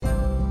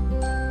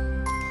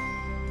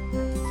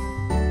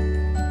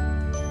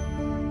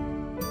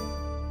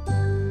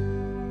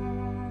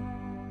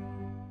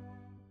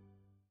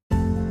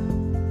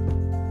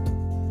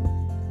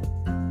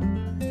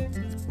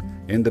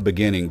In the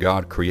beginning,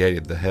 God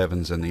created the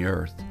heavens and the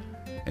earth,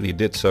 and he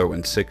did so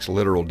in 6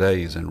 literal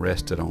days and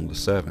rested on the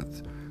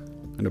seventh.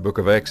 In the book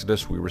of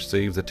Exodus, we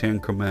receive the 10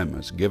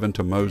 Commandments given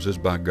to Moses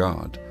by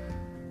God,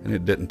 and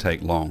it didn't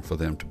take long for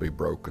them to be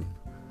broken.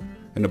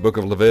 In the book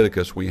of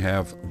Leviticus, we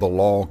have the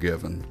law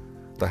given,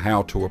 the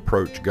how to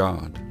approach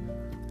God.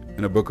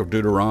 In the book of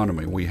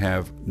Deuteronomy, we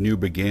have new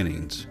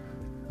beginnings,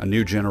 a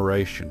new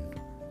generation.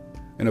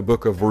 In the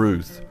book of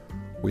Ruth,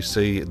 we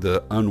see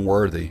the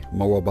unworthy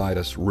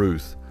Moabitess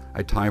Ruth,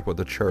 a type of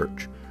the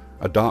church,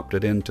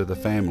 adopted into the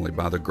family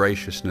by the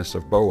graciousness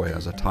of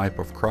Boaz, a type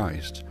of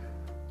Christ,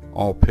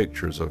 all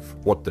pictures of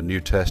what the New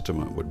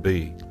Testament would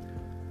be.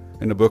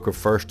 In the book of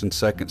 1st and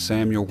 2nd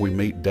Samuel, we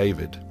meet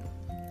David,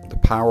 the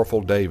powerful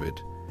David,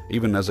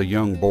 even as a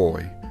young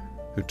boy,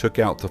 who took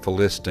out the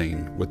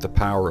Philistine with the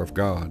power of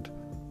God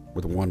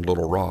with one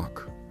little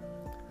rock.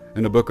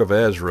 In the book of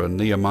Ezra and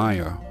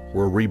Nehemiah,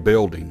 we're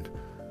rebuilding.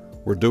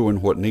 We're doing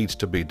what needs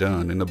to be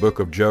done. In the book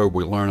of Job,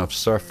 we learn of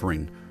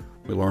suffering.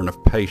 We learn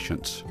of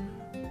patience.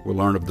 We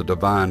learn of the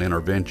divine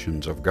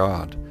interventions of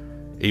God,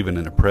 even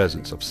in the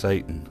presence of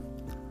Satan.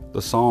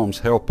 The Psalms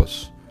help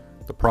us.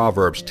 The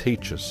Proverbs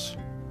teach us.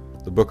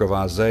 The book of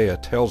Isaiah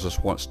tells us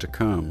what's to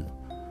come.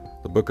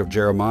 The book of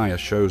Jeremiah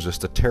shows us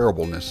the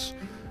terribleness.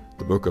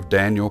 The book of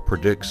Daniel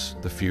predicts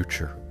the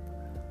future.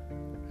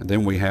 And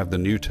then we have the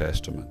New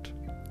Testament.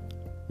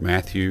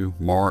 Matthew,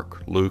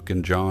 Mark, Luke,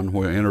 and John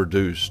were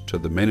introduced to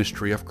the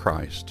ministry of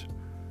Christ.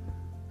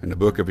 In the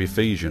book of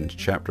Ephesians,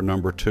 chapter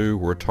number 2,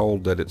 we're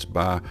told that it's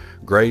by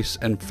grace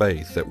and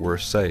faith that we're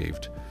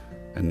saved,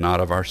 and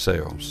not of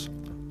ourselves.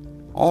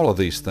 All of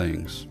these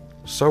things,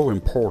 so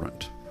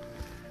important.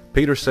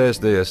 Peter says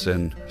this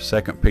in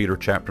 2 Peter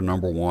chapter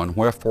number 1,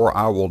 "Wherefore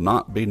I will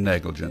not be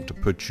negligent to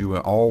put you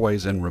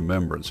always in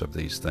remembrance of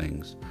these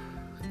things,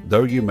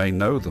 though you may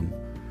know them,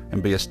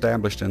 and be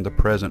established in the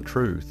present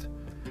truth.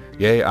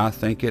 Yea, I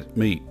think it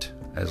meet,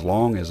 as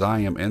long as I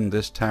am in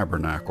this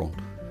tabernacle,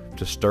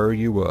 to stir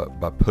you up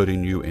by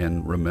putting you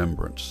in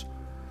remembrance,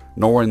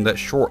 knowing that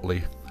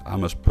shortly I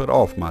must put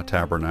off my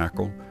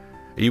tabernacle,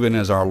 even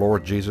as our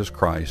Lord Jesus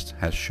Christ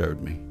has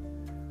showed me."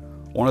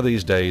 One of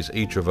these days,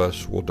 each of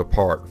us will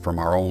depart from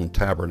our own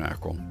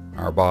tabernacle,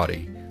 our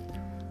body.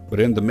 But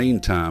in the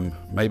meantime,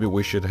 maybe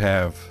we should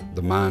have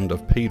the mind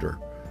of Peter,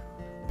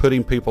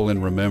 putting people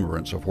in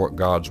remembrance of what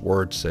God's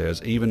Word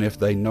says, even if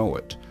they know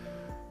it.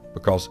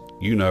 Because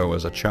you know,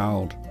 as a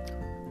child,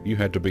 you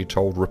had to be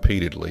told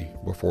repeatedly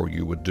before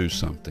you would do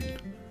something.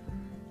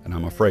 And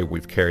I'm afraid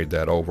we've carried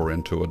that over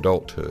into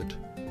adulthood.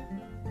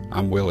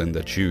 I'm willing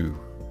that you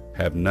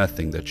have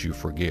nothing that you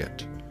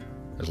forget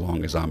as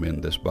long as I'm in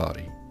this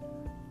body.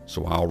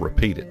 So I'll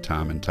repeat it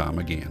time and time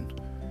again.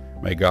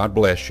 May God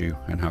bless you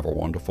and have a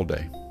wonderful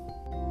day.